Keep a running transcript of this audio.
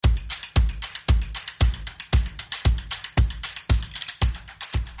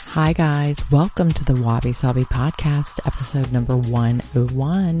Hi guys, welcome to the Wabi Sabi Podcast, episode number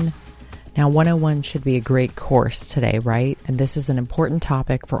 101. Now 101 should be a great course today, right? And this is an important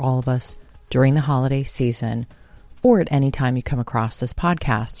topic for all of us during the holiday season or at any time you come across this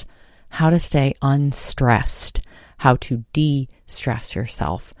podcast. How to stay unstressed, how to de-stress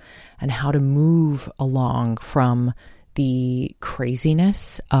yourself, and how to move along from the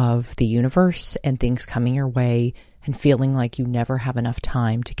craziness of the universe and things coming your way and feeling like you never have enough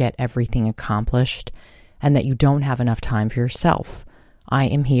time to get everything accomplished and that you don't have enough time for yourself. I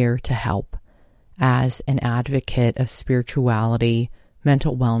am here to help as an advocate of spirituality,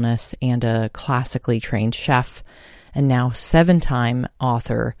 mental wellness, and a classically trained chef, and now 7-time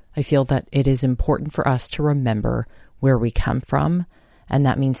author. I feel that it is important for us to remember where we come from, and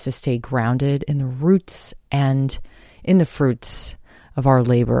that means to stay grounded in the roots and in the fruits of our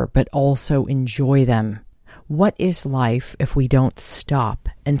labor, but also enjoy them. What is life if we don't stop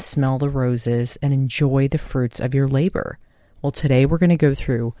and smell the roses and enjoy the fruits of your labor? Well, today we're going to go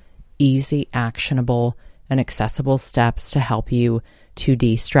through easy, actionable, and accessible steps to help you to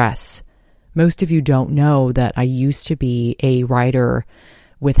de-stress. Most of you don't know that I used to be a writer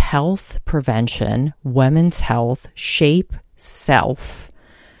with health prevention, women's health, shape, self,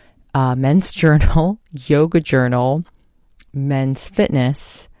 men's journal, yoga journal, men's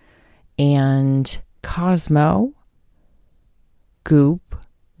fitness, and Cosmo, Goop,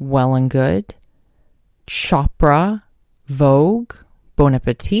 Well and Good, Chopra, Vogue, Bon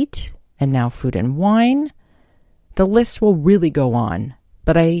Appetit, and now Food and Wine. The list will really go on,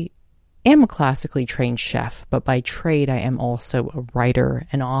 but I am a classically trained chef, but by trade I am also a writer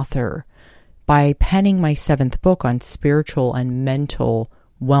and author. By penning my 7th book on spiritual and mental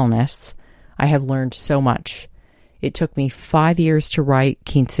wellness, I have learned so much. It took me 5 years to write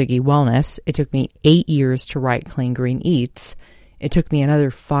Kintsugi Wellness. It took me 8 years to write Clean Green Eats. It took me another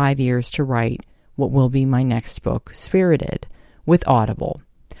 5 years to write what will be my next book, Spirited, with Audible.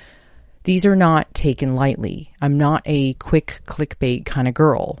 These are not taken lightly. I'm not a quick clickbait kind of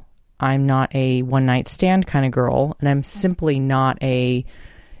girl. I'm not a one-night stand kind of girl, and I'm simply not a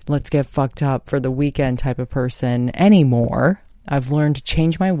let's get fucked up for the weekend type of person anymore. I've learned to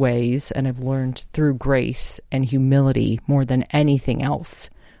change my ways, and I've learned through grace and humility more than anything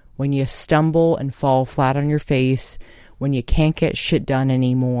else. When you stumble and fall flat on your face, when you can't get shit done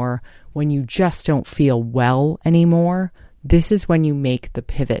anymore, when you just don't feel well anymore, this is when you make the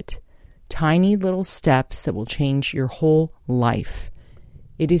pivot. Tiny little steps that will change your whole life.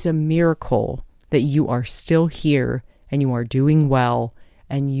 It is a miracle that you are still here and you are doing well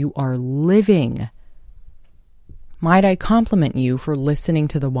and you are living. Might I compliment you for listening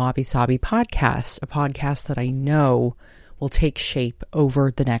to the Wabi Sabi Podcast, a podcast that I know will take shape over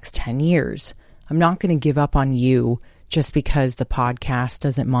the next 10 years. I'm not going to give up on you just because the podcast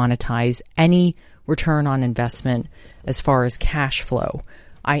doesn't monetize any return on investment as far as cash flow.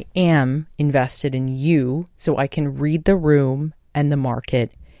 I am invested in you so I can read the room and the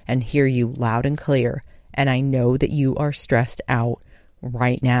market and hear you loud and clear. And I know that you are stressed out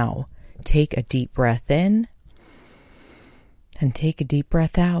right now. Take a deep breath in. And take a deep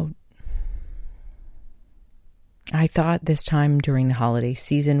breath out. I thought this time during the holiday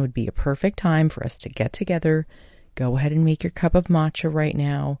season would be a perfect time for us to get together. Go ahead and make your cup of matcha right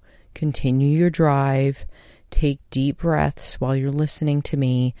now. Continue your drive. Take deep breaths while you're listening to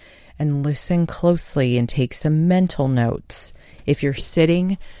me. And listen closely and take some mental notes. If you're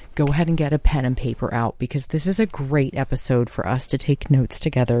sitting, go ahead and get a pen and paper out because this is a great episode for us to take notes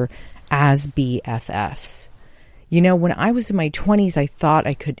together as BFFs. You know, when I was in my 20s, I thought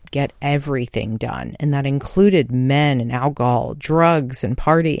I could get everything done, and that included men and alcohol, drugs and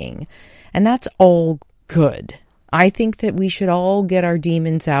partying, and that's all good. I think that we should all get our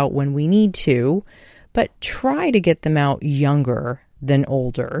demons out when we need to, but try to get them out younger than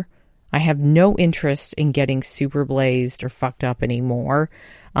older. I have no interest in getting super blazed or fucked up anymore.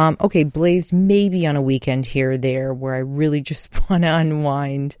 Okay, blazed maybe on a weekend here or there where I really just want to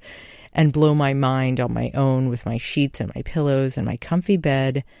unwind and blow my mind on my own with my sheets and my pillows and my comfy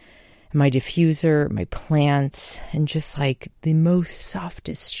bed and my diffuser, my plants, and just like the most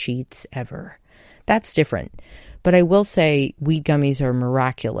softest sheets ever. That's different. But I will say weed gummies are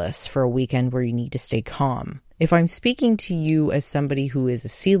miraculous for a weekend where you need to stay calm. If I'm speaking to you as somebody who is a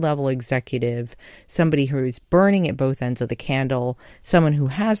C-level executive, somebody who is burning at both ends of the candle, someone who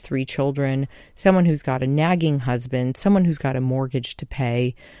has 3 children, someone who's got a nagging husband, someone who's got a mortgage to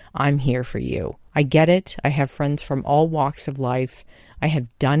pay, I'm here for you. I get it. I have friends from all walks of life. I have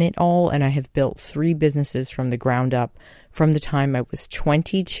done it all, and I have built 3 businesses from the ground up from the time I was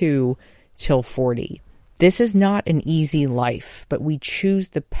 22 till 40. This is not an easy life, but we choose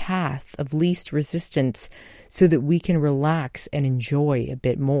the path of least resistance so that we can relax and enjoy a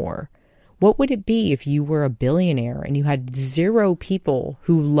bit more. What would it be if you were a billionaire and you had 0 people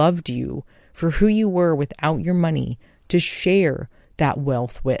who loved you for who you were without your money to share that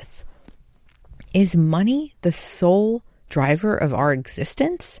wealth with? Is money the sole driver of our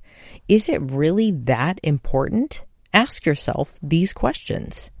existence? Is it really that important? Ask yourself these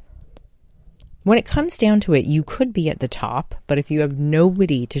questions. When it comes down to it, you could be at the top, but if you have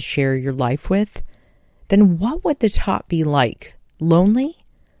nobody to share your life with, then what would the top be like? Lonely?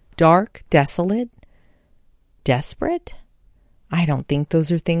 Dark? Desolate? Desperate? I don't think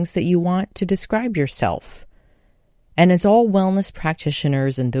those are things that you want to describe yourself. And as all wellness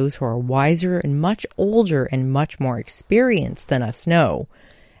practitioners and those who are wiser and much older and much more experienced than us know,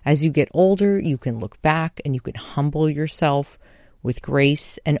 as you get older, you can look back and you can humble yourself with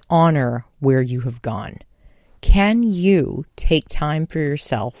grace and honor where you have gone. Can you take time for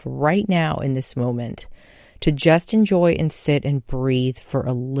yourself right now in this moment to just enjoy and sit and breathe for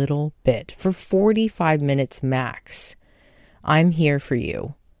a little bit, for 45 minutes max? I'm here for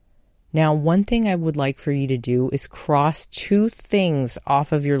you. Now, one thing I would like for you to do is cross 2 things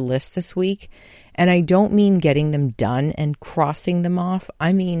off of your list this week. And I don't mean getting them done and crossing them off.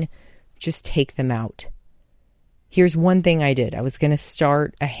 I mean, just take them out. Here's one thing I did. I was going to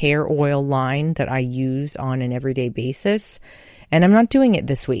start a hair oil line that I use on an everyday basis. And I'm not doing it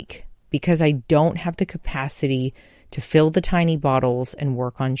this week because I don't have the capacity to fill the tiny bottles and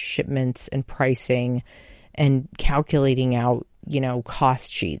work on shipments and pricing and calculating out, cost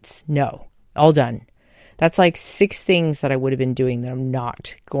sheets. No, all done. That's like 6 things that I would have been doing that I'm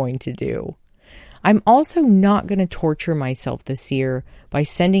not going to do. I'm also not going to torture myself this year by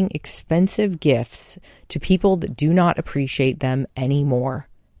sending expensive gifts to people that do not appreciate them anymore.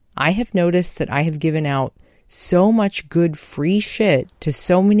 I have noticed that I have given out so much good free shit to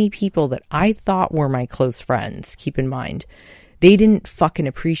so many people that I thought were my close friends. Keep in mind, they didn't fucking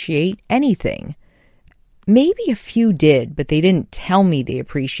appreciate anything. Maybe a few did, but they didn't tell me they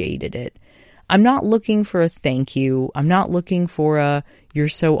appreciated it. I'm not looking for a thank you. I'm not looking for a you're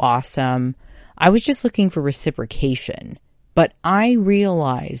so awesome. I was just looking for reciprocation. But I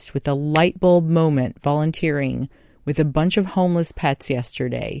realized with a light bulb moment volunteering with a bunch of homeless pets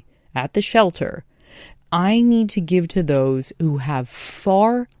yesterday at the shelter, I need to give to those who have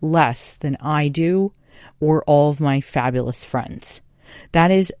far less than I do or all of my fabulous friends. That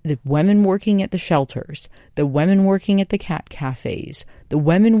is the women working at the shelters, the women working at the cat cafes, the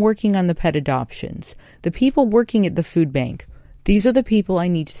women working on the pet adoptions, the people working at the food bank. These are the people I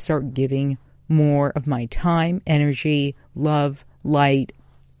need to start giving more of my time, energy, love, light,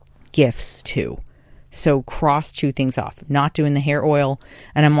 gifts to. So cross 2 things off. Not doing the hair oil,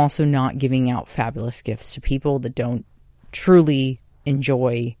 and I'm also not giving out fabulous gifts to people that don't truly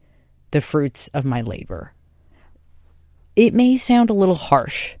enjoy the fruits of my labor. It may sound a little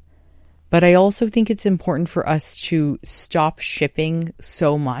harsh, but I also think it's important for us to stop shipping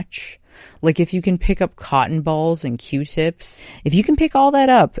so much. Like if you can pick up cotton balls and Q-tips, if you can pick all that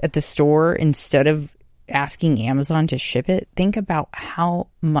up at the store instead of asking Amazon to ship it, think about how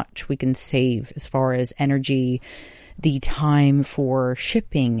much we can save as far as energy, the time for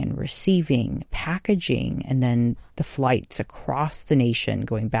shipping and receiving, packaging, and then the flights across the nation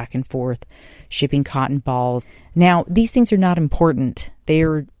going back and forth, shipping cotton balls. Now, these things are not important. They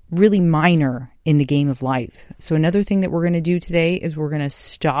are really minor in the game of life. So another thing that we're going to do today is we're going to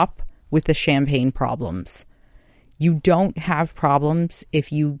stop with the champagne problems. You don't have problems if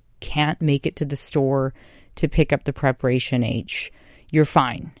you can't make it to the store to pick up the Preparation H. You're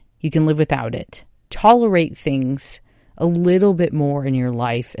fine. You can live without it. Tolerate things a little bit more in your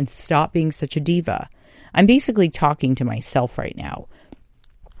life and stop being such a diva. I'm basically talking to myself right now.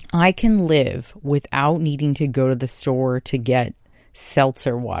 I can live without needing to go to the store to get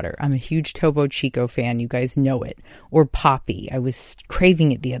seltzer water. I'm a huge Topo Chico fan. You guys know it. Or Poppy. I was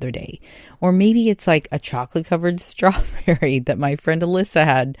craving it the other day. Or maybe it's like a chocolate covered strawberry that my friend Alyssa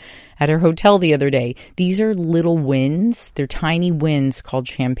had at her hotel the other day. These are little wins. They're tiny wins called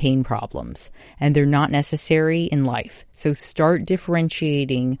champagne problems. And they're not necessary in life. So start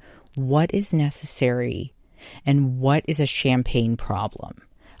differentiating what is necessary and what is a champagne problem.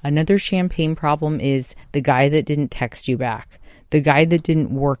 Another champagne problem is the guy that didn't text you back. The guy that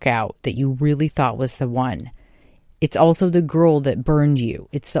didn't work out that you really thought was the one. It's also the girl that burned you.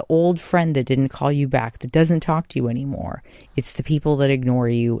 It's the old friend that didn't call you back, that doesn't talk to you anymore. It's the people that ignore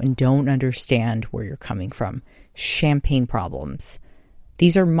you and don't understand where you're coming from. Champagne problems.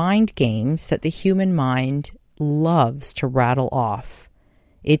 These are mind games that the human mind loves to rattle off.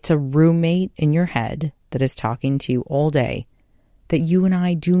 It's a roommate in your head that is talking to you all day that you and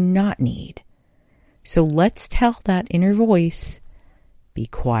I do not need. So let's tell that inner voice, be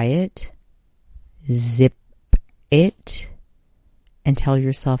quiet, zip it, and tell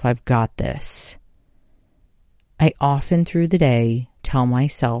yourself, I've got this. I often through the day tell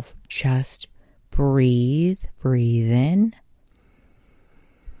myself, just breathe in,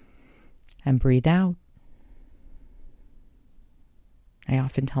 and breathe out. I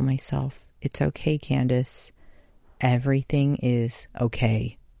often tell myself, it's okay, Candace. Everything is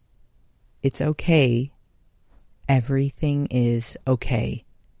okay. It's okay. Everything is okay.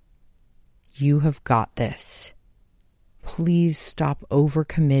 You have got this. Please stop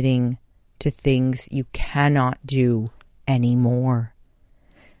overcommitting to things you cannot do anymore.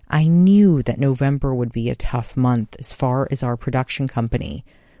 I knew that November would be a tough month as far as our production company.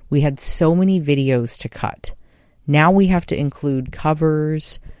 We had so many videos to cut. Now we have to include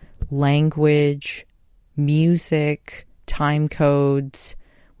covers, language, music, time codes.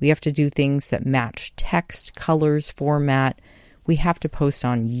 We have to do things that match text, colors, format. We have to post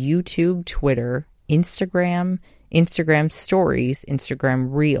on YouTube, Twitter, Instagram stories, Instagram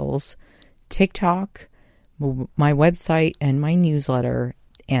reels, TikTok, my website and my newsletter,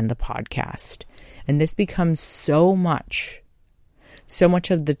 and the podcast. And this becomes so much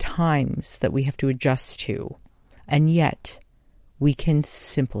of the times that we have to adjust to. And yet, we can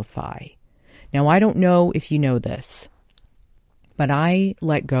simplify. Now, I don't know if you know this, but I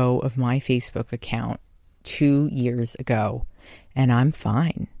let go of my Facebook account 2 years ago, and I'm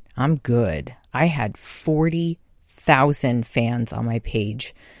fine. I'm good. I had 40,000 fans on my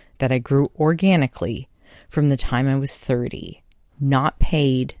page that I grew organically from the time I was 30. Not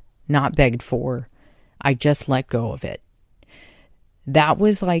paid, not begged for. I just let go of it. That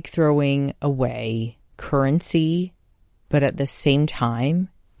was like throwing away currency, but at the same time,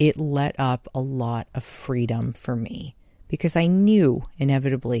 it let up a lot of freedom for me because I knew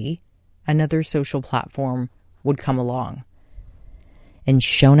inevitably another social platform would come along. And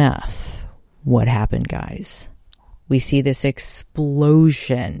sure enough, what happened, guys? We see this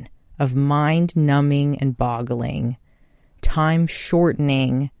explosion of mind-numbing and boggling,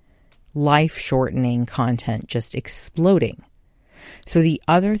 time-shortening, life-shortening content just exploding. So the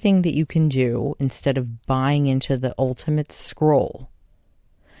other thing that you can do instead of buying into the ultimate scroll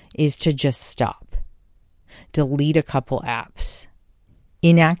is to just stop. Delete a couple apps.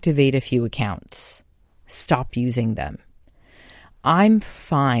 Inactivate a few accounts. Stop using them. I'm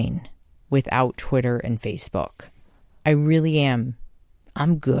fine without Twitter and Facebook. I really am.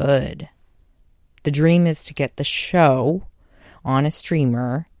 I'm good. The dream is to get the show on a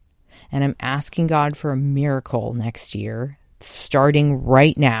streamer, and I'm asking God for a miracle next year, starting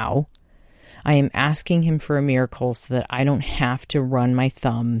right now. I am asking him for a miracle so that I don't have to run my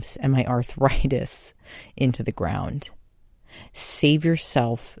thumbs and my arthritis into the ground. Save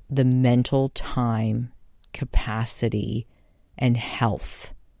yourself the mental time, capacity, and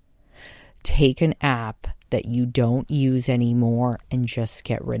health. Take an app that you don't use anymore and just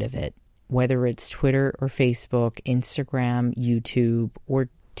get rid of it. Whether it's Twitter or Facebook, Instagram, YouTube, or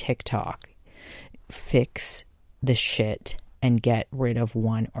TikTok. Fix the shit and get rid of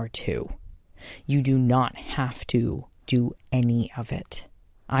one or two. You do not have to do any of it.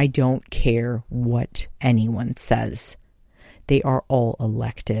 I don't care what anyone says. They are all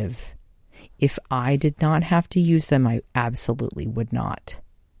elective. If I did not have to use them, I absolutely would not.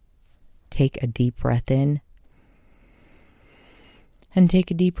 Take a deep breath in and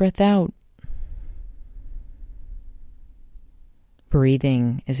take a deep breath out.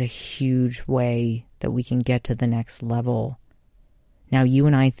 Breathing is a huge way that we can get to the next level. Now, you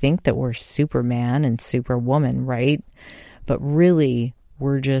and I think that we're Superman and Superwoman, right? But really,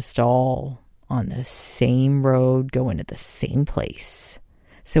 we're just all on the same road, going to the same place.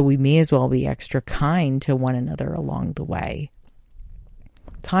 So we may as well be extra kind to one another along the way.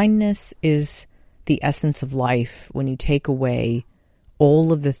 Kindness is the essence of life when you take away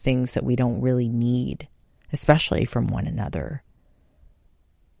all of the things that we don't really need, especially from one another.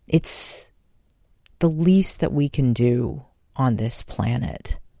 It's the least that we can do on this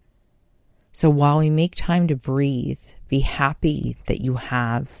planet. So while we make time to breathe, be happy that you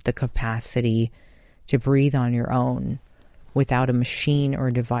have the capacity to breathe on your own without a machine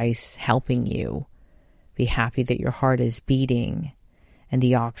or device helping you. Be happy that your heart is beating and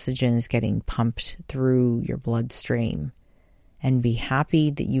the oxygen is getting pumped through your bloodstream. And be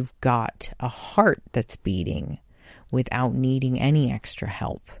happy that you've got a heart that's beating without needing any extra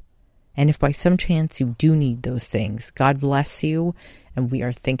help. And if by some chance you do need those things, God bless you, and we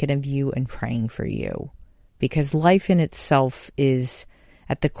are thinking of you and praying for you. Because life in itself is,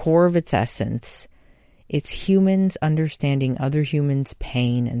 at the core of its essence, It's humans understanding other humans'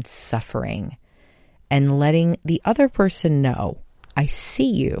 pain and suffering and letting the other person know, I see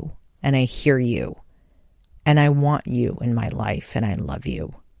you and I hear you and I want you in my life and I love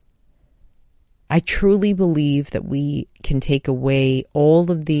you. I truly believe that we can take away all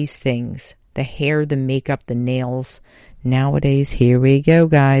of these things, the hair, the makeup, the nails. Nowadays, here we go,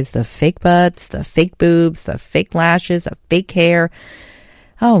 guys. The fake butts, the fake boobs, the fake lashes, the fake hair.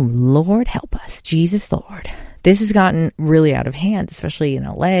 Oh, Lord, help us. Jesus, Lord. This has gotten really out of hand, especially in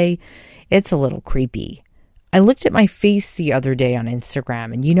LA. It's a little creepy. I looked at my face the other day on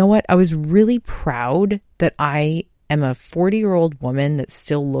Instagram, and you know what? I was really proud that I am a 40-year-old woman that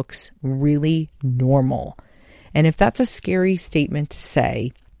still looks really normal. And if that's a scary statement to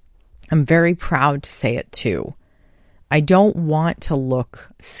say, I'm very proud to say it too. I don't want to look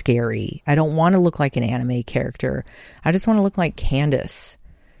scary. I don't want to look like an anime character. I just want to look like Candace.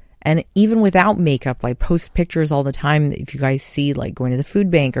 And even without makeup, I post pictures all the time. If you guys see, like going to the food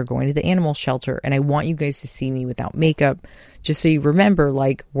bank or going to the animal shelter, and I want you guys to see me without makeup, just so you remember,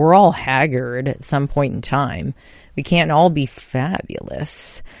 like, we're all haggard at some point in time. We can't all be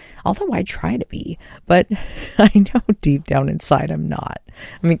fabulous. Although I try to be, but I know deep down inside I'm not.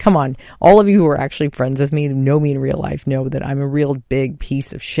 I mean, come on. All of you who are actually friends with me, who know me in real life, know that I'm a real big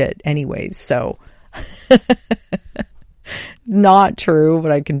piece of shit anyways. So not true,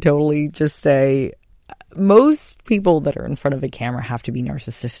 but I can totally just say most people that are in front of a camera have to be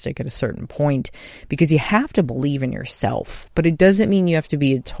narcissistic at a certain point because you have to believe in yourself, but it doesn't mean you have to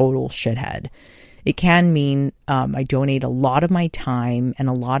be a total shithead. It can mean I donate a lot of my time and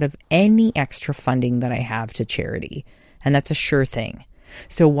a lot of any extra funding that I have to charity. And that's a sure thing.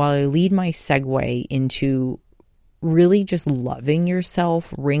 So while I lead my segue into really just loving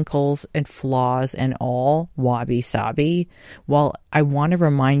yourself, wrinkles and flaws and all, wabi-sabi, while I want to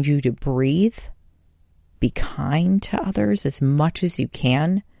remind you to breathe, be kind to others as much as you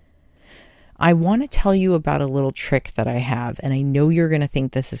can, I want to tell you about a little trick that I have. And I know you're going to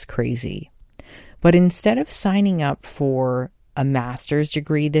think this is crazy. But instead of signing up for a master's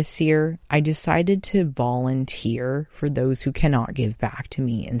degree this year, I decided to volunteer for those who cannot give back to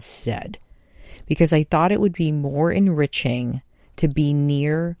me instead. Because I thought it would be more enriching to be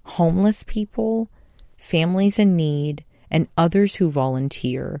near homeless people, families in need, and others who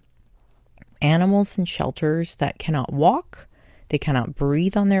volunteer. Animals in shelters that cannot walk, they cannot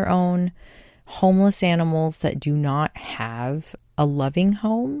breathe on their own, homeless animals that do not have a loving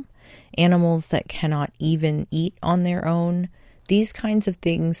home, animals that cannot even eat on their own. These kinds of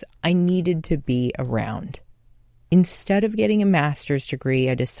things I needed to be around. Instead of getting a master's degree,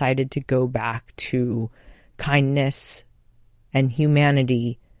 I decided to go back to kindness and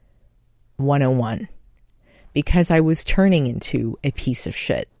humanity 101 because I was turning into a piece of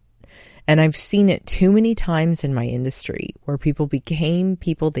shit. And I've seen it too many times in my industry where people became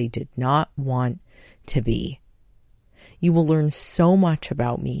people they did not want to be. You will learn so much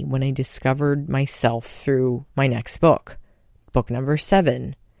about me when I discovered myself through my next book, book number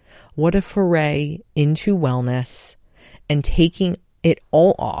 7, What a Foray into Wellness, and taking it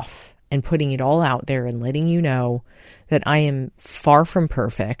all off and putting it all out there and letting you know that I am far from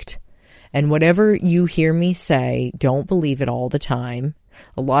perfect. And whatever you hear me say, don't believe it all the time.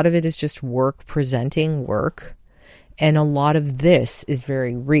 A lot of it is just work presenting work. And a lot of this is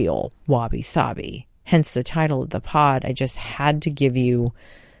very real, wabi-sabi. Hence the title of the pod. I just had to give you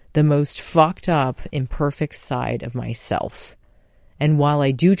the most fucked up, imperfect side of myself. And while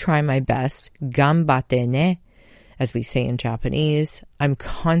I do try my best, ganbatte ne, as we say in Japanese, I'm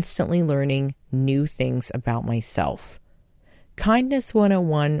constantly learning new things about myself. Kindness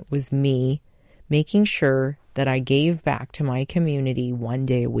 101 was me making sure that I gave back to my community one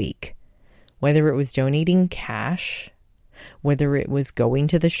day a week. Whether it was donating cash, whether it was going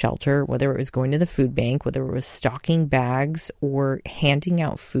to the shelter, whether it was going to the food bank, whether it was stocking bags or handing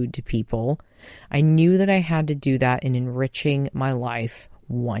out food to people, I knew that I had to do that in enriching my life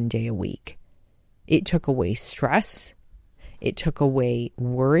one day a week. It took away stress. It took away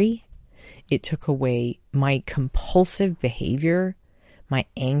worry. It took away my compulsive behavior, my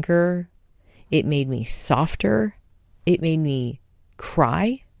anger. It made me softer. It made me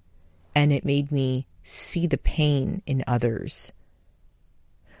cry. And it made me see the pain in others.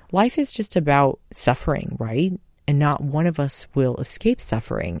 Life is just about suffering, right? And not one of us will escape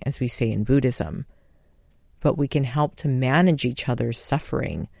suffering, as we say in Buddhism. But we can help to manage each other's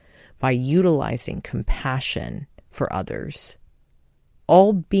suffering by utilizing compassion for others.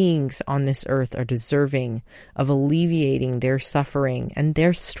 All beings on this earth are deserving of alleviating their suffering and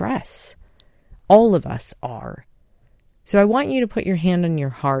their stress. All of us are. So I want you to put your hand on your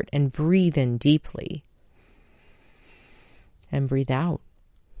heart and breathe in deeply. and breathe out.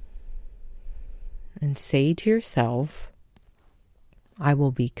 And say to yourself, I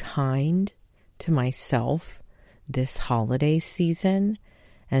will be kind to myself this holiday season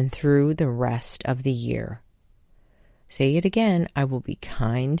and through the rest of the year. Say it again, I will be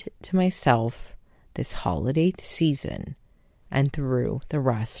kind to myself this holiday season and through the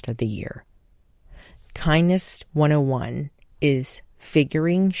rest of the year. Kindness 101 is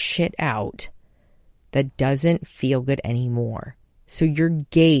figuring shit out that doesn't feel good anymore. So your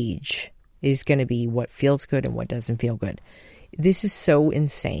gauge is going to be what feels good and what doesn't feel good. This is so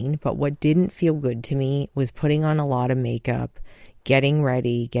insane, but what didn't feel good to me was putting on a lot of makeup, getting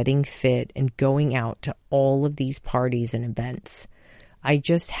ready, getting fit, and going out to all of these parties and events. I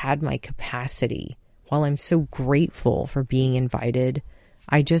just had my capacity. While I'm so grateful for being invited,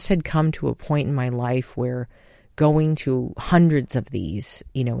 I just had come to a point in my life where going to hundreds of these,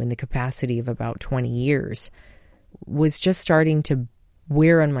 in the capacity of about 20 years, was just starting to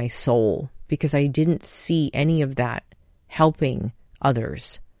wear on my soul because I didn't see any of that helping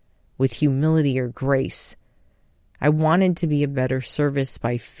others with humility or grace. I wanted to be a better service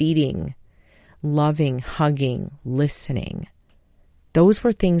by feeding, loving, hugging, listening. Those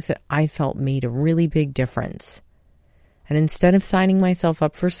were things that I felt made a really big difference. And instead of signing myself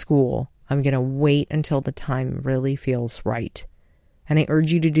up for school, I'm going to wait until the time really feels right. And I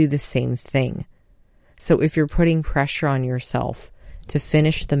urge you to do the same thing. So if you're putting pressure on yourself to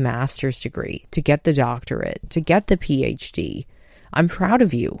finish the master's degree, to get the doctorate, to get the PhD, I'm proud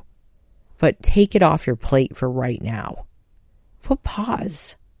of you. But take it off your plate for right now. Put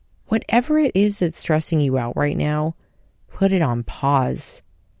pause. Whatever it is that's stressing you out right now, put it on pause.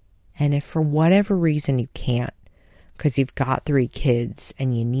 And if for whatever reason you can't, because you've got 3 kids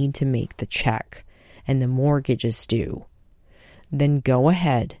and you need to make the check and the mortgage is due, then go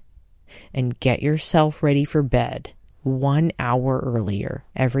ahead and get yourself ready for bed 1 hour earlier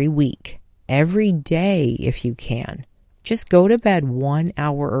every week, every day if you can. Just go to bed 1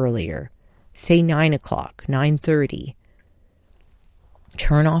 hour earlier. Say 9 o'clock, 9:30.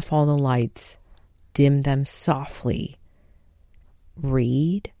 Turn off all the lights. Dim them softly.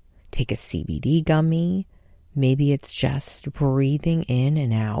 Read. Take a CBD gummy. Maybe it's just breathing in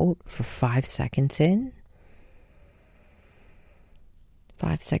and out for 5 seconds in.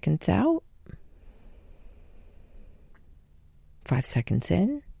 5 seconds out. 5 seconds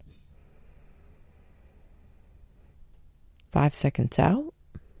in. 5 seconds out.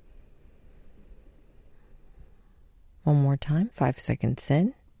 One more time, 5 seconds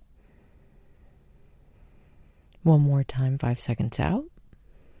in. One more time, 5 seconds out.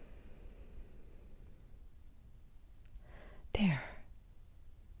 There.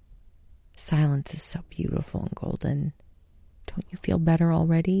 Silence is so beautiful and golden. Don't you feel better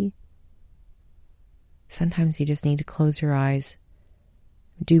already? Sometimes you just need to close your eyes.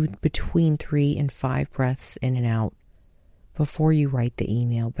 Do between 3 and 5 breaths in and out before you write the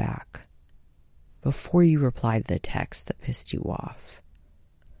email back. Before you reply to the text that pissed you off.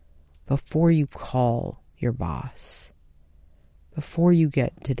 Before you call your boss. Before you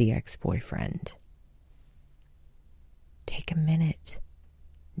get to the ex-boyfriend. Take a minute.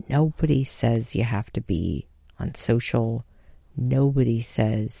 Nobody says you have to be on social. Nobody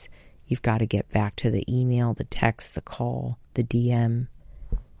says you've got to get back to the email, the text, the call, the DM.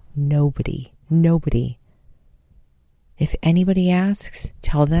 Nobody. If anybody asks,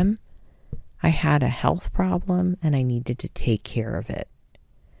 tell them I had a health problem and I needed to take care of it.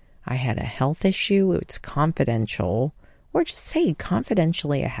 I had a health issue. It's confidential. Or just say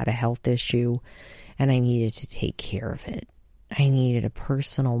confidentially I had a health issue and I needed to take care of it. I needed a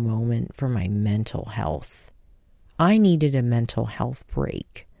personal moment for my mental health. I needed a mental health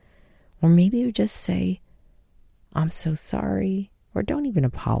break. Or maybe you just say, I'm so sorry. Or don't even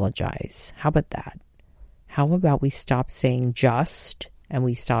apologize. How about that? How about we stop saying just and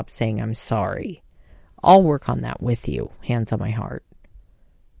we stop saying I'm sorry? I'll work on that with you. Hands on my heart.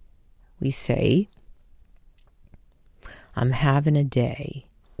 We say, I'm having a day.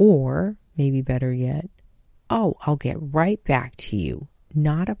 Or maybe better yet, oh, I'll get right back to you.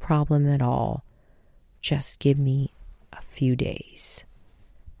 Not a problem at all. Just give me a few days.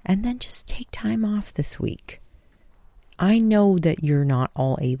 And then just take time off this week. I know that you're not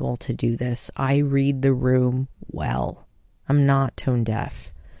all able to do this. I read the room well. I'm not tone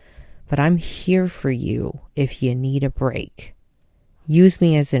deaf. But I'm here for you if you need a break. Use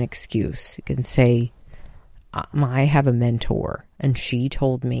me as an excuse. You can say, I have a mentor and she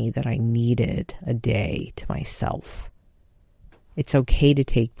told me that I needed a day to myself. It's okay to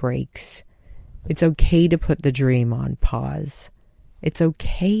take breaks. It's okay to put the dream on pause. It's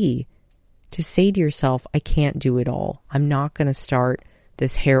okay to say to yourself, I can't do it all. I'm not going to start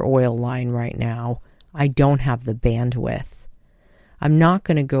this hair oil line right now. I don't have the bandwidth. I'm not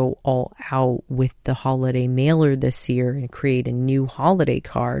going to go all out with the holiday mailer this year and create a new holiday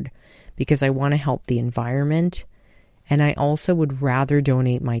card because I want to help the environment. And I also would rather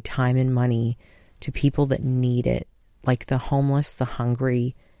donate my time and money to people that need it, like the homeless, the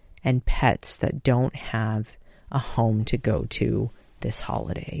hungry, and pets that don't have a home to go to this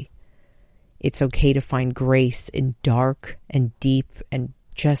holiday. It's okay to find grace in dark and deep and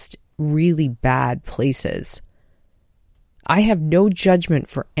just really bad places. I have no judgment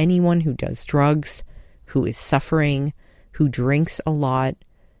for anyone who does drugs, who is suffering, who drinks a lot,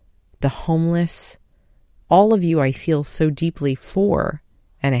 the homeless. All of you I feel so deeply for,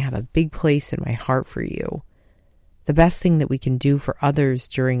 and I have a big place in my heart for you. The best thing that we can do for others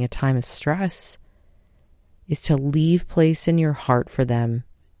during a time of stress is to leave place in your heart for them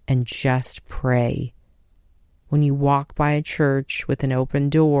and just pray. When you walk by a church with an open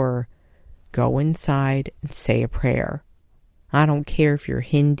door, go inside and say a prayer. I don't care if you're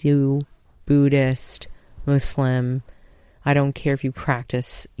Hindu, Buddhist, Muslim. I don't care if you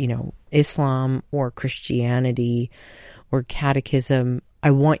practice, Islam or Christianity or catechism.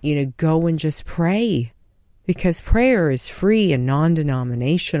 I want you to go and just pray, because prayer is free and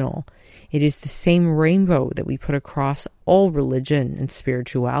non-denominational. It is the same rainbow that we put across all religion and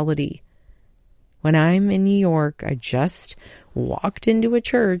spirituality. When I'm in New York, I just walked into a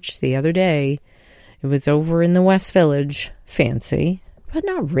church the other day. It was over in the West Village, fancy, but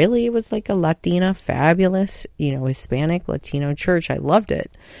not really. It was like a Latina, fabulous, Hispanic, Latino church. I loved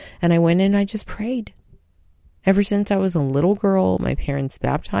it. And I went in and I just prayed. Ever since I was a little girl, my parents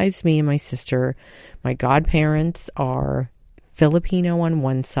baptized me and my sister. My godparents are Filipino on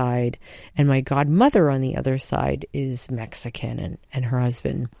one side, and my godmother on the other side is Mexican, and her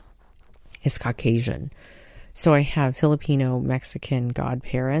husband is Caucasian. So I have Filipino Mexican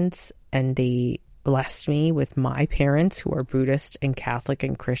godparents, and they blessed me with my parents who are Buddhist and Catholic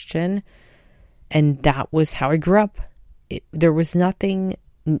and Christian. And that was how I grew up. There was nothing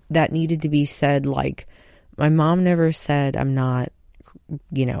that needed to be said. Like, my mom never said, I'm not,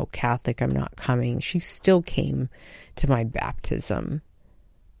 Catholic, I'm not coming. She still came to my baptism.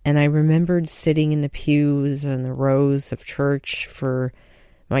 And I remembered sitting in the pews and the rows of church for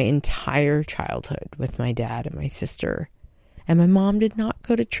my entire childhood with my dad and my sister. And my mom did not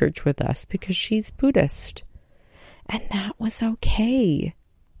go to church with us because she's Buddhist. And that was okay.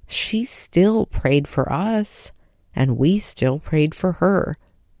 She still prayed for us, and we still prayed for her.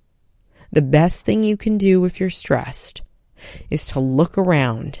 The best thing you can do if you're stressed is to look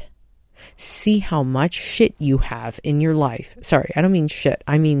around, see how much shit you have in your life. Sorry, I don't mean shit.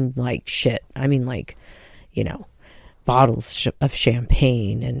 I mean like shit. I mean like, bottles of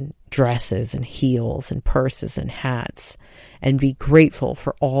champagne and dresses and heels and purses and hats, and be grateful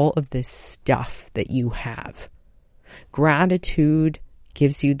for all of this stuff that you have. Gratitude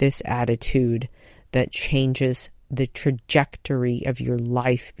gives you this attitude that changes the trajectory of your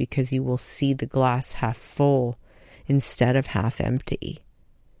life, because you will see the glass half full instead of half empty.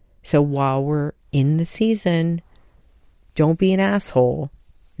 So while we're in the season, don't be an asshole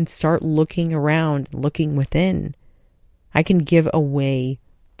and start looking around, looking within. I can give away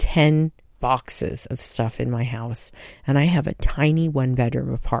 10 boxes of stuff in my house, and I have a tiny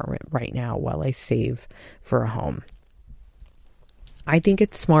 1-bedroom apartment right now while I save for a home. I think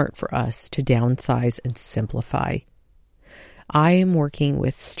it's smart for us to downsize and simplify. I am working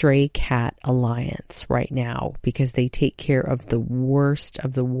with Stray Cat Alliance right now because they take care of the worst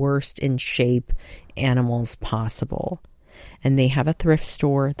in shape animals possible. And they have a thrift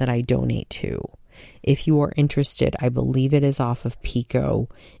store that I donate to. If you are interested, I believe it is off of Pico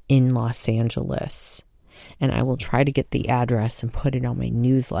in Los Angeles. And I will try to get the address and put it on my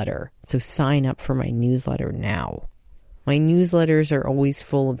newsletter. So sign up for my newsletter now. My newsletters are always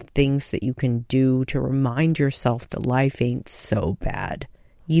full of things that you can do to remind yourself that life ain't so bad,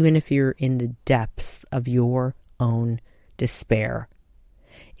 even if you're in the depths of your own despair.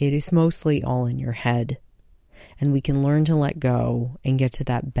 It is mostly all in your head, and we can learn to let go and get to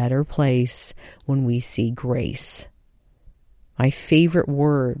that better place when we see grace. My favorite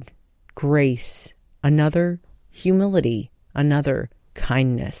word, grace, another humility, another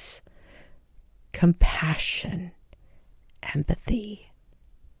kindness, compassion, empathy.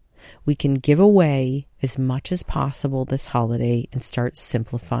 We can give away as much as possible this holiday and start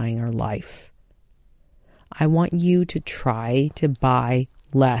simplifying our life. I want you to try to buy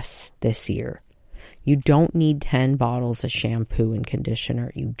less this year. You don't need 10 bottles of shampoo and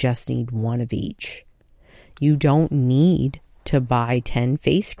conditioner. You just need one of each. You don't need to buy 10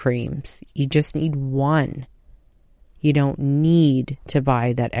 face creams. You just need one. You don't need to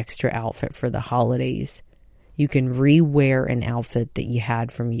buy that extra outfit for the holidays. You can rewear an outfit that you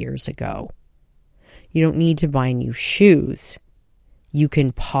had from years ago. You don't need to buy new shoes. You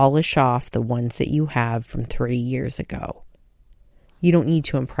can polish off the ones that you have from 3 years ago. You don't need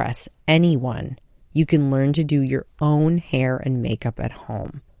to impress anyone. You can learn to do your own hair and makeup at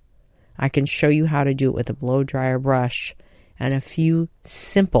home. I can show you how to do it with a blow dryer brush and a few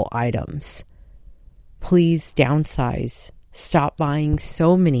simple items. Please downsize. Stop buying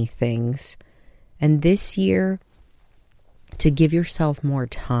so many things. And this year, to give yourself more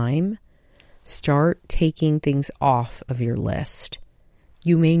time, start taking things off of your list.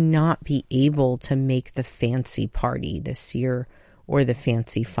 You may not be able to make the fancy party this year or the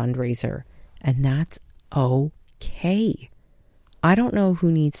fancy fundraiser, and that's okay. I don't know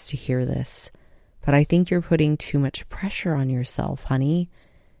who needs to hear this, but I think you're putting too much pressure on yourself, honey,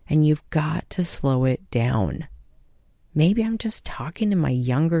 and you've got to slow it down. Maybe I'm just talking to my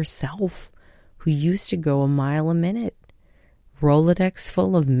younger self who used to go a mile a minute. Rolodex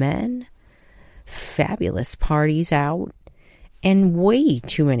full of men, fabulous parties out, and way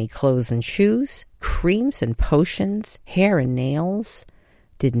too many clothes and shoes, creams and potions, hair and nails.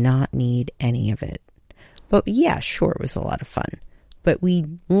 Did not need any of it. But yeah, sure, it was a lot of fun. But we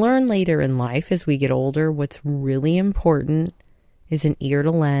learn later in life as we get older what's really important is an ear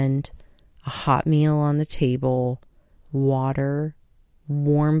to lend, a hot meal on the table, water,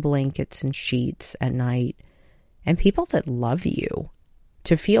 warm blankets and sheets at night, and people that love you.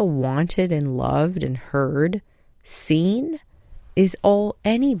 To feel wanted and loved and heard, seen, is all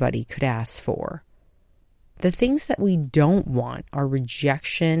anybody could ask for. The things that we don't want are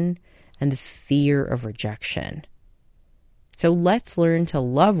rejection and the fear of rejection. So let's learn to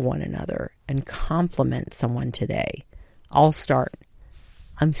love one another and compliment someone today. I'll start.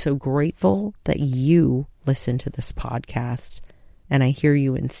 I'm so grateful that you listen to this podcast and I hear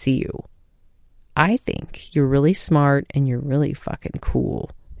you and see you. I think you're really smart and you're really fucking cool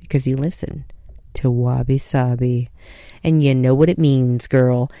because you listen to Wabi Sabi. And you know what it means,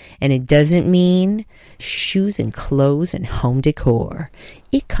 girl. And it doesn't mean shoes and clothes and home decor.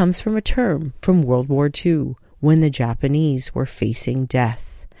 It comes from a term from World War II when the Japanese were facing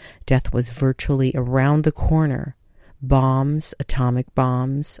death. Death was virtually around the corner. Bombs, atomic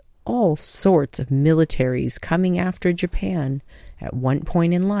bombs, all sorts of militaries coming after Japan. At one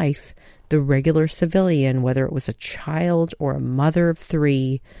point in life, the regular civilian, whether it was a child or a mother of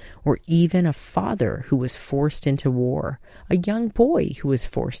 3, or even a father who was forced into war, a young boy who was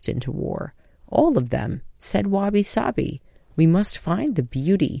forced into war, all of them said Wabi Sabi. We must find the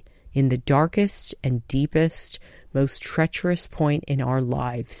beauty in the darkest and deepest, most treacherous point in our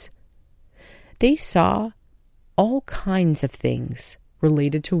lives. They saw all kinds of things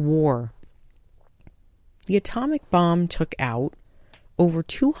related to war. The atomic bomb took out over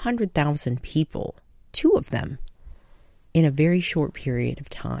 200,000 people, 2 of them, in a very short period of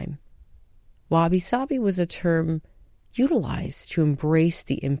time. Wabi Sabi was a term utilized to embrace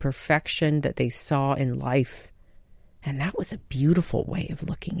the imperfection that they saw in life, and that was a beautiful way of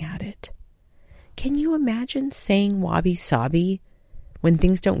looking at it. Can you imagine saying Wabi Sabi when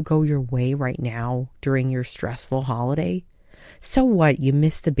things don't go your way right now during your stressful holiday? So what? You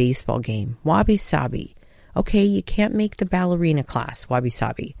missed the baseball game. Wabi Sabi. Okay, you can't make the ballerina class, Wabi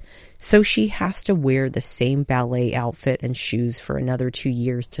Sabi. So she has to wear the same ballet outfit and shoes for another 2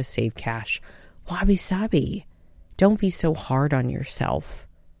 years to save cash. Wabi Sabi. Don't be so hard on yourself.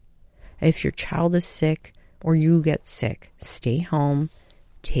 If your child is sick or you get sick, stay home,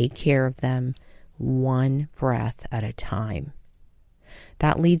 take care of them, one breath at a time.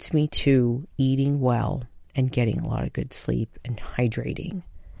 That leads me to eating well and getting a lot of good sleep and hydrating.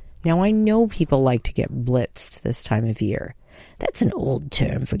 Now, I know people like to get blitzed this time of year. That's an old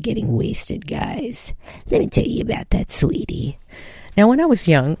term for getting wasted, guys. Let me tell you about that, sweetie. Now, when I was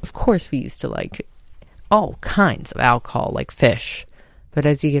young, of course, we used to like all kinds of alcohol, like fish. But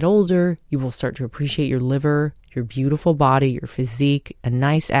as you get older, you will start to appreciate your liver, your beautiful body, your physique, a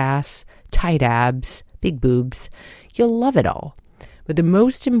nice ass, tight abs, big boobs. You'll love it all. But the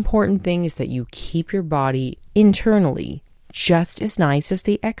most important thing is that you keep your body internally just as nice as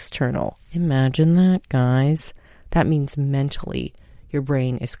the external. Imagine that, guys. That means mentally, your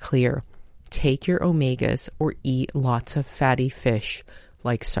brain is clear. Take your omegas or eat lots of fatty fish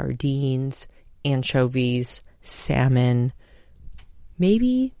like sardines, anchovies, salmon.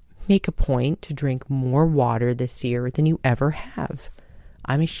 Maybe make a point to drink more water this year than you ever have.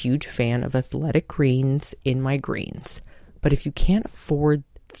 I'm a huge fan of athletic greens in my greens. But if you can't afford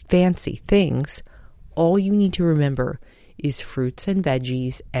fancy things, all you need to remember is fruits and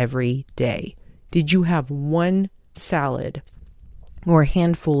veggies every day? Did you have one salad or a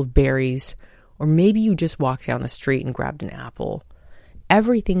handful of berries, or maybe you just walked down the street and grabbed an apple?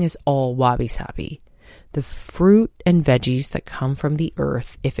 Everything is all wabi-sabi. The fruit and veggies that come from the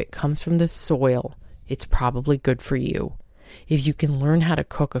earth, if it comes from the soil, it's probably good for you. If you can learn how to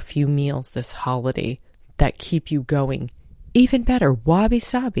cook a few meals this holiday that keep you going, even better.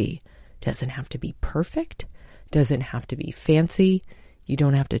 Wabi-sabi doesn't have to be perfect, doesn't have to be fancy. You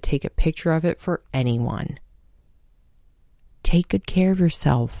don't have to take a picture of it for anyone. Take good care of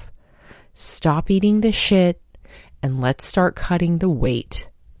yourself. Stop eating the shit and let's start cutting the weight.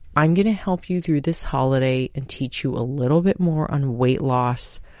 I'm going to help you through this holiday and teach you a little bit more on weight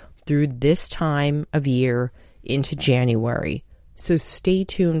loss through this time of year into January. So stay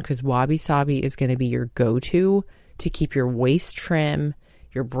tuned, because wabi-sabi is going to be your go-to to keep your waist trim,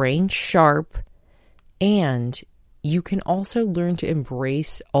 your brain sharp, and you can also learn to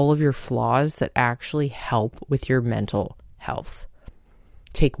embrace all of your flaws that actually help with your mental health.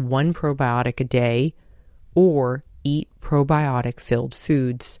 Take one probiotic a day, or eat probiotic-filled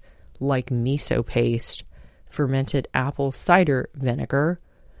foods like miso paste, fermented apple cider vinegar,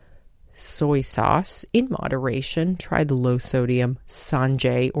 soy sauce in moderation. Try the low-sodium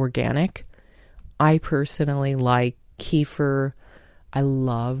Sanjay organic. I personally like kefir. I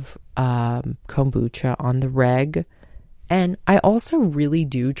love kombucha on the reg. And I also really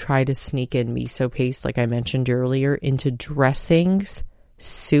do try to sneak in miso paste, like I mentioned earlier, into dressings,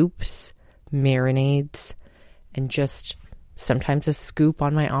 soups, marinades, and just sometimes a scoop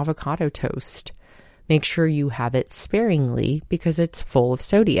on my avocado toast. Make sure you have it sparingly because it's full of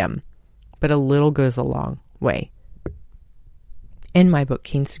sodium, but a little goes a long way. In my book,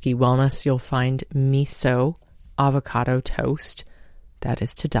 Kintsugi Wellness, you'll find miso avocado toast that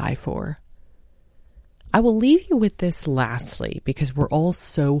is to die for. I will leave you with this lastly, because we're all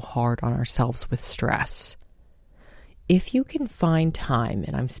so hard on ourselves with stress. If you can find time,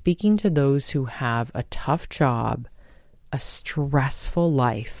 and I'm speaking to those who have a tough job, a stressful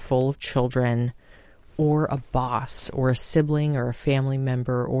life full of children, or a boss, or a sibling, or a family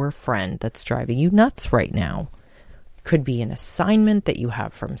member, or a friend that's driving you nuts right now. Could be an assignment that you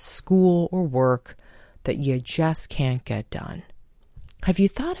have from school or work that you just can't get done. Have you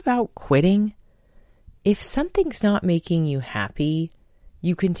thought about quitting? If something's not making you happy,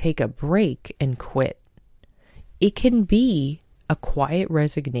 you can take a break and quit. It can be a quiet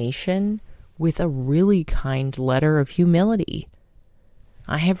resignation with a really kind letter of humility.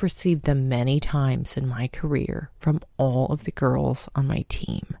 I have received them many times in my career from all of the girls on my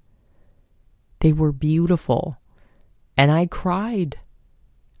team. They were beautiful, and I cried.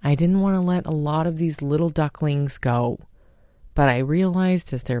 I didn't want to let a lot of these little ducklings go, but I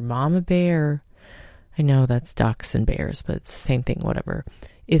realized as their mama bear, I know that's ducks and bears, but it's the same thing, whatever.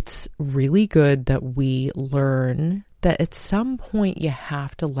 It's really good that we learn that at some point you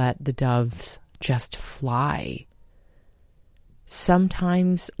have to let the doves just fly.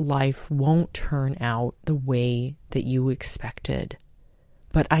 Sometimes life won't turn out the way that you expected.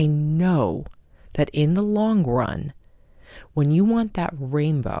 But I know that in the long run, when you want that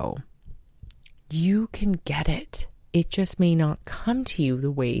rainbow, you can get it. It just may not come to you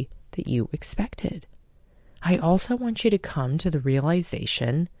the way that you expected. I also want you to come to the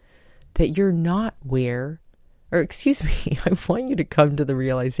realization that you're not I want you to come to the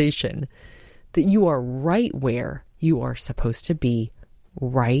realization that you are right where you are supposed to be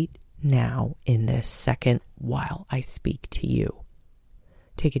right now in this second while I speak to you.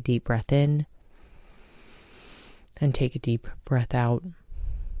 Take a deep breath in and take a deep breath out.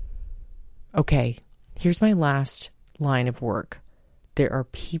 Okay, here's my last line of work. There are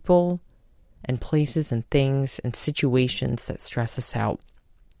people and places and things and situations that stress us out.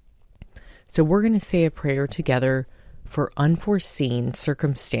 So we're going to say a prayer together for unforeseen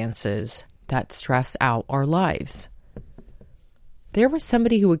circumstances that stress out our lives. There was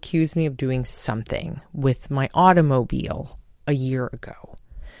somebody who accused me of doing something with my automobile a year ago,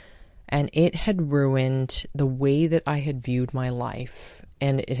 and it had ruined the way that I had viewed my life,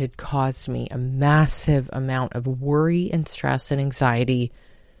 and it had caused me a massive amount of worry and stress and anxiety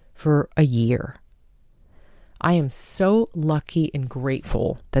for a year. I am so lucky and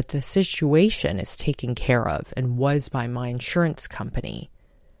grateful that the situation is taken care of and was by my insurance company.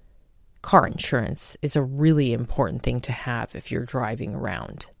 Car insurance is a really important thing to have if you're driving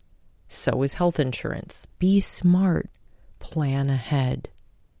around. So is health insurance. Be smart. Plan ahead.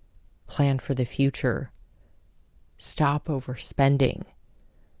 Plan for the future. Stop overspending.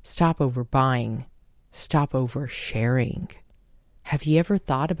 Stop overbuying. Stop oversharing. Have you ever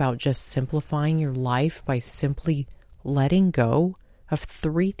thought about just simplifying your life by simply letting go of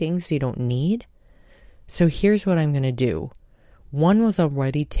 3 things you don't need? So here's what I'm going to do. 1 was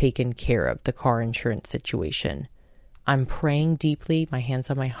already taken care of, the car insurance situation. I'm praying deeply, my hands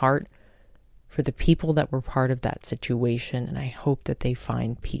on my heart, for the people that were part of that situation, and I hope that they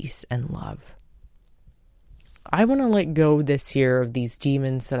find peace and love. I want to let go this year of these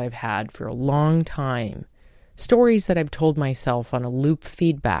demons that I've had for a long time. Stories that I've told myself on a loop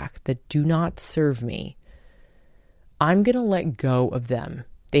feedback that do not serve me. I'm going to let go of them.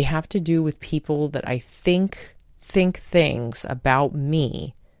 They have to do with people that I think things about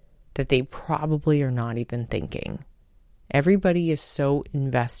me that they probably are not even thinking. Everybody is so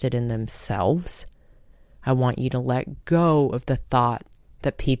invested in themselves. I want you to let go of the thought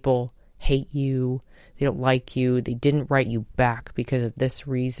that people hate you, they don't like you, they didn't write you back because of this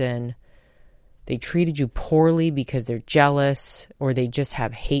reason, they treated you poorly because they're jealous, or they just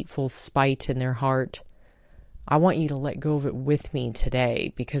have hateful spite in their heart. I want you to let go of it with me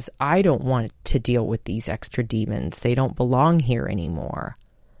today because I don't want to deal with these extra demons. They don't belong here anymore.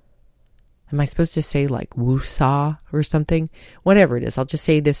 Am I supposed to say like wusa or something? Whatever it is, I'll just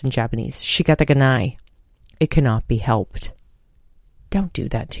say this in Japanese. Shikataganai. It cannot be helped. Don't do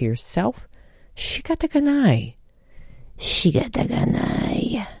that to yourself. Shikataganai.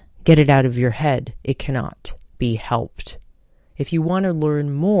 Shikataganai. Get it out of your head. It cannot be helped. If you want to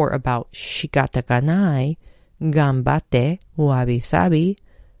learn more about shikataganai, ganbatte, wabi-sabi,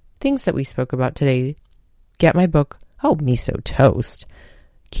 things that we spoke about today, get my book, Miso Toast.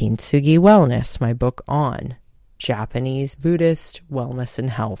 Kintsugi Wellness, my book on Japanese Buddhist wellness and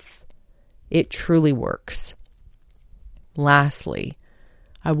health. It truly works. Lastly,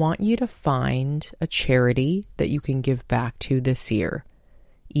 I want you to find a charity that you can give back to this year,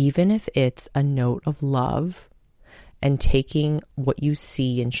 even if it's a note of love and taking what you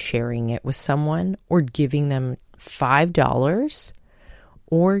see and sharing it with someone, or giving them $5,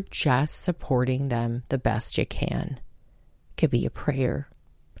 or just supporting them the best you can. It could be a prayer.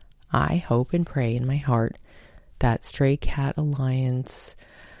 I hope and pray in my heart that Stray Cat Alliance,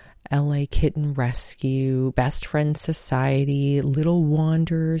 LA Kitten Rescue, Best Friends Society, Little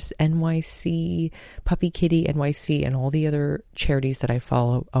Wanderers NYC, Puppy Kitty NYC, and all the other charities that I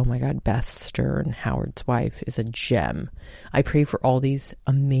follow. Oh my God, Beth Stern, Howard's wife, is a gem. I pray for all these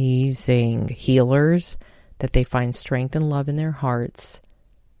amazing healers that they find strength and love in their hearts,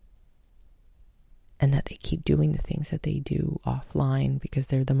 and that they keep doing the things that they do offline because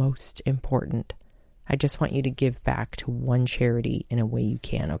they're the most important. I just want you to give back to one charity in a way you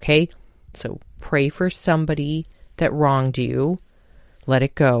can, okay? So pray for somebody that wronged you. Let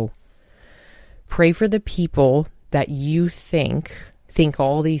it go. Pray for the people that you think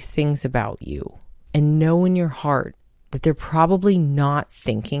all these things about you, and know in your heart that they're probably not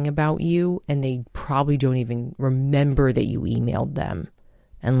thinking about you, and they probably don't even remember that you emailed them,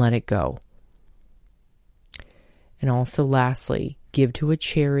 and let it go. And also, lastly, give to a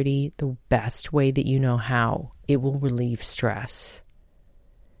charity the best way that you know how. It will relieve stress.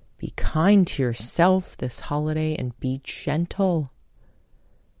 Be kind to yourself this holiday and be gentle.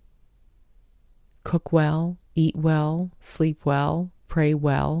 Cook well, eat well, sleep well, pray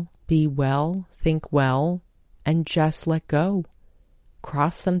well, be well, think well, and just let go.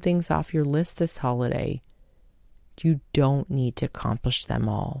 Cross some things off your list this holiday. You don't need to accomplish them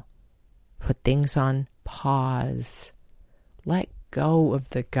all. Put things on pause. Let go of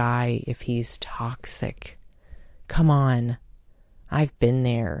the guy if he's toxic. Come on. I've been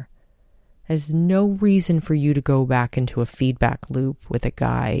there. There's no reason for you to go back into a feedback loop with a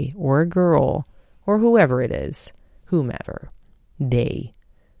guy or a girl or whoever it is, whomever.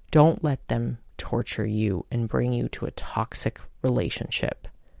 Don't let them torture you and bring you to a toxic relationship.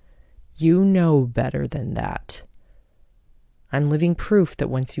 You know better than that. I'm living proof that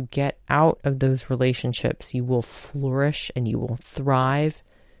once you get out of those relationships, you will flourish and you will thrive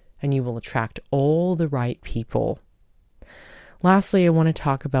and you will attract all the right people. Lastly, I want to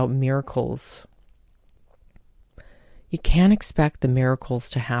talk about miracles. You can't expect the miracles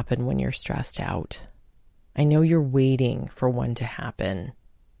to happen when you're stressed out. I know you're waiting for one to happen,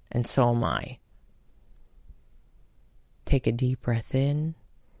 and so am I. Take a deep breath in.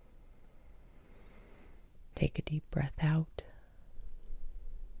 Take a deep breath out.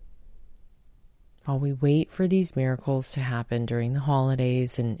 While we wait for these miracles to happen during the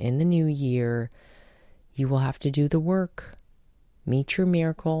holidays and in the new year, you will have to do the work. Meet your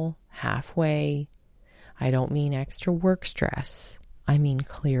miracle halfway. I don't mean extra work stress. I mean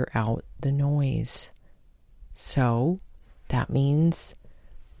clear out the noise. So that means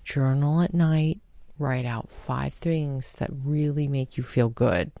journal at night. Write out 5 things that really make you feel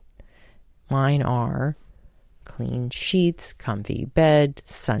good. Mine are clean sheets, comfy bed,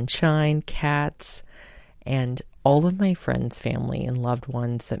 sunshine, cats, and all of my friends, family, and loved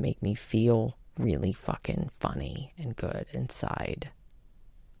ones that make me feel really fucking funny and good inside.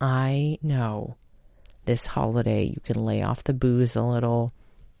 I know this holiday you can lay off the booze a little,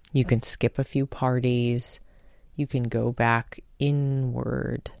 you can skip a few parties, you can go back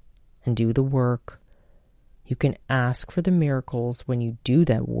inward and do the work. You can ask for the miracles when you do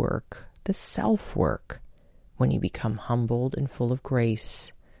that work, the self-work, when you become humbled and full of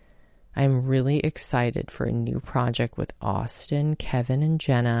grace. I am really excited for a new project with Austin, Kevin, and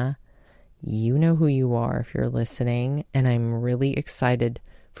Jenna. You know who you are if you're listening, and I'm really excited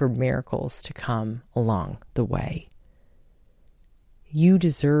for miracles to come along the way. You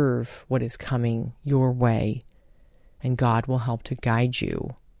deserve what is coming your way, and God will help to guide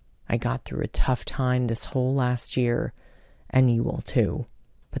you. I got through a tough time this whole last year, and you will too.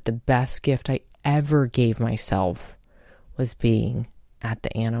 But the best gift I ever gave myself was being at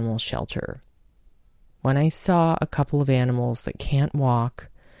the animal shelter. When I saw a couple of animals that can't walk,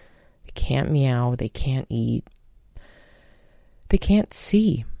 they can't meow, they can't eat, they can't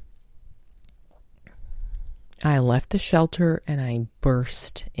see, I left the shelter and I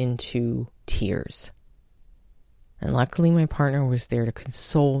burst into tears. And luckily my partner was there to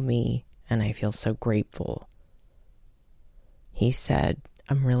console me, and I feel so grateful. He said,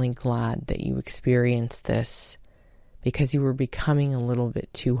 I'm really glad that you experienced this because you were becoming a little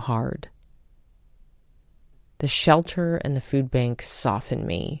bit too hard. The shelter and the food bank softened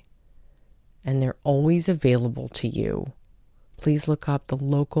me, and they're always available to you. Please look up the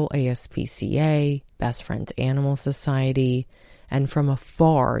local ASPCA, Best Friends Animal Society, and from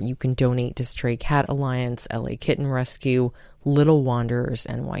afar, you can donate to Stray Cat Alliance, LA Kitten Rescue, Little Wanderers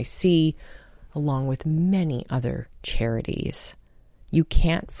NYC, along with many other charities. You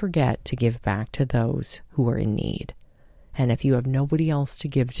can't forget to give back to those who are in need. And if you have nobody else to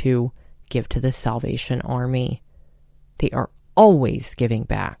give to the Salvation Army. They are always giving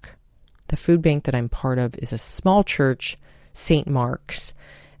back. The food bank that I'm part of is a small church, St. Mark's,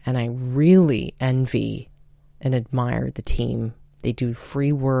 and I really envy and admire the team. They do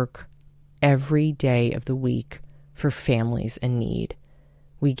free work every day of the week for families in need.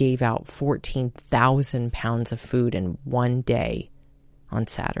 We gave out 14,000 pounds of food in one day on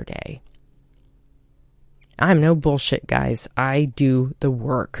Saturday. I'm no bullshit, guys. I do the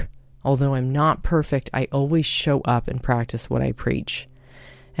work. Although I'm not perfect, I always show up and practice what I preach.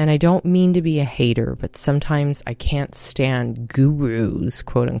 And I don't mean to be a hater, but sometimes I can't stand gurus,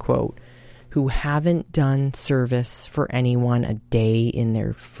 quote unquote, who haven't done service for anyone a day in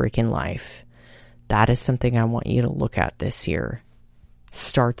their freaking life. That is something I want you to look at this year.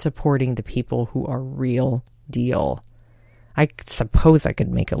 Start supporting the people who are real deal. I suppose I could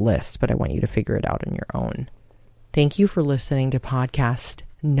make a list, but I want you to figure it out on your own. Thank you for listening to podcast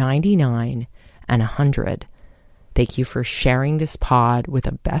 99 and 100. Thank you for sharing this pod with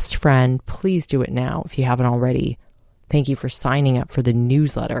a best friend. Please do it now if you haven't already. Thank you for signing up for the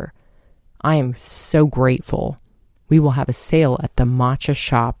newsletter. I am so grateful. We will have a sale at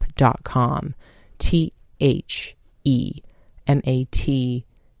thematchashop.com.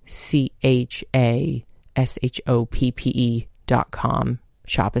 TheMatchashop.com.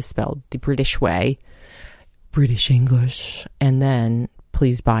 Shop is spelled the British way, British English. And then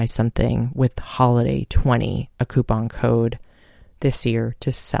please buy something with Holiday 20, a coupon code this year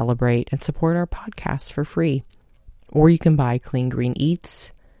to celebrate and support our podcast for free. Or you can buy Clean Green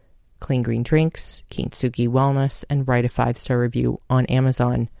Eats, Clean Green Drinks, Kintsugi Wellness, and write a 5-star review on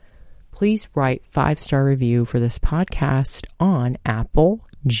Amazon. Please write 5-star review for this podcast on Apple,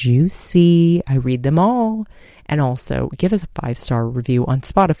 Juicy. I read them all. And also give us a 5-star review on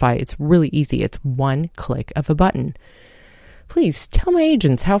Spotify. It's really easy. It's one click of a button. Please tell my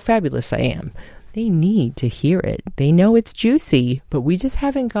agents how fabulous I am. They need to hear it. They know it's juicy, but we just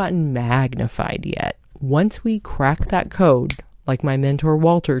haven't gotten magnified yet. Once we crack that code, like my mentor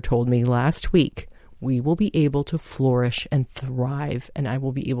Walter told me last week, we will be able to flourish and thrive, and I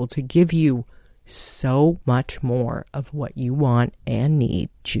will be able to give you so much more of what you want and need.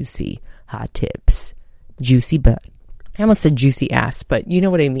 Juicy hot tips. Juicy butt. I almost said juicy ass, but you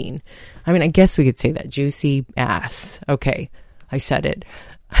know what I mean. I mean, I guess we could say that. Juicy ass. Okay, I said it.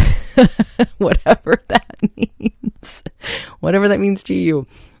 Whatever that means. Whatever that means to you.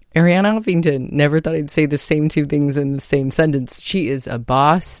 Arianna Huffington, never thought I'd say the same two things in the same sentence. She is a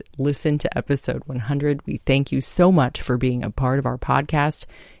boss. Listen to episode 100. We thank you so much for being a part of our podcast.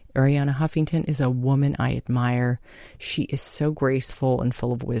 Arianna Huffington is a woman I admire. She is so graceful and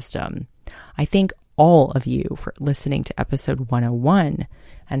full of wisdom. I thank all of you for listening to episode 101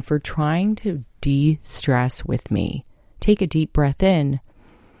 and for trying to de-stress with me. Take a deep breath in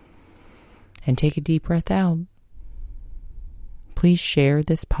and take a deep breath out. Please share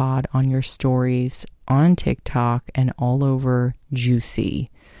this pod on your stories, on TikTok, and all over Juicy.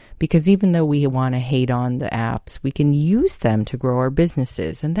 Because even though we want to hate on the apps, we can use them to grow our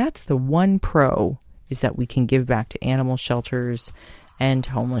businesses. And that's the one pro, is that we can give back to animal shelters and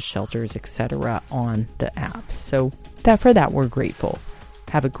homeless shelters, etc. on the apps. So for that, we're grateful.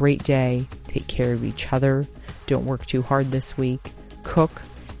 Have a great day. Take care of each other. Don't work too hard this week. Cook.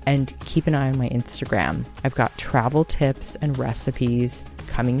 And keep an eye on my Instagram. I've got travel tips and recipes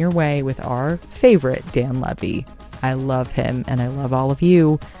coming your way with our favorite, Dan Levy. I love him and I love all of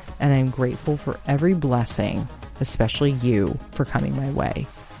you. And I'm grateful for every blessing, especially you, for coming my way.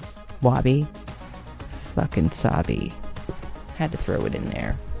 Wabi fucking sabi. Had to throw it in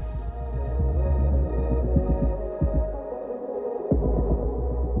there.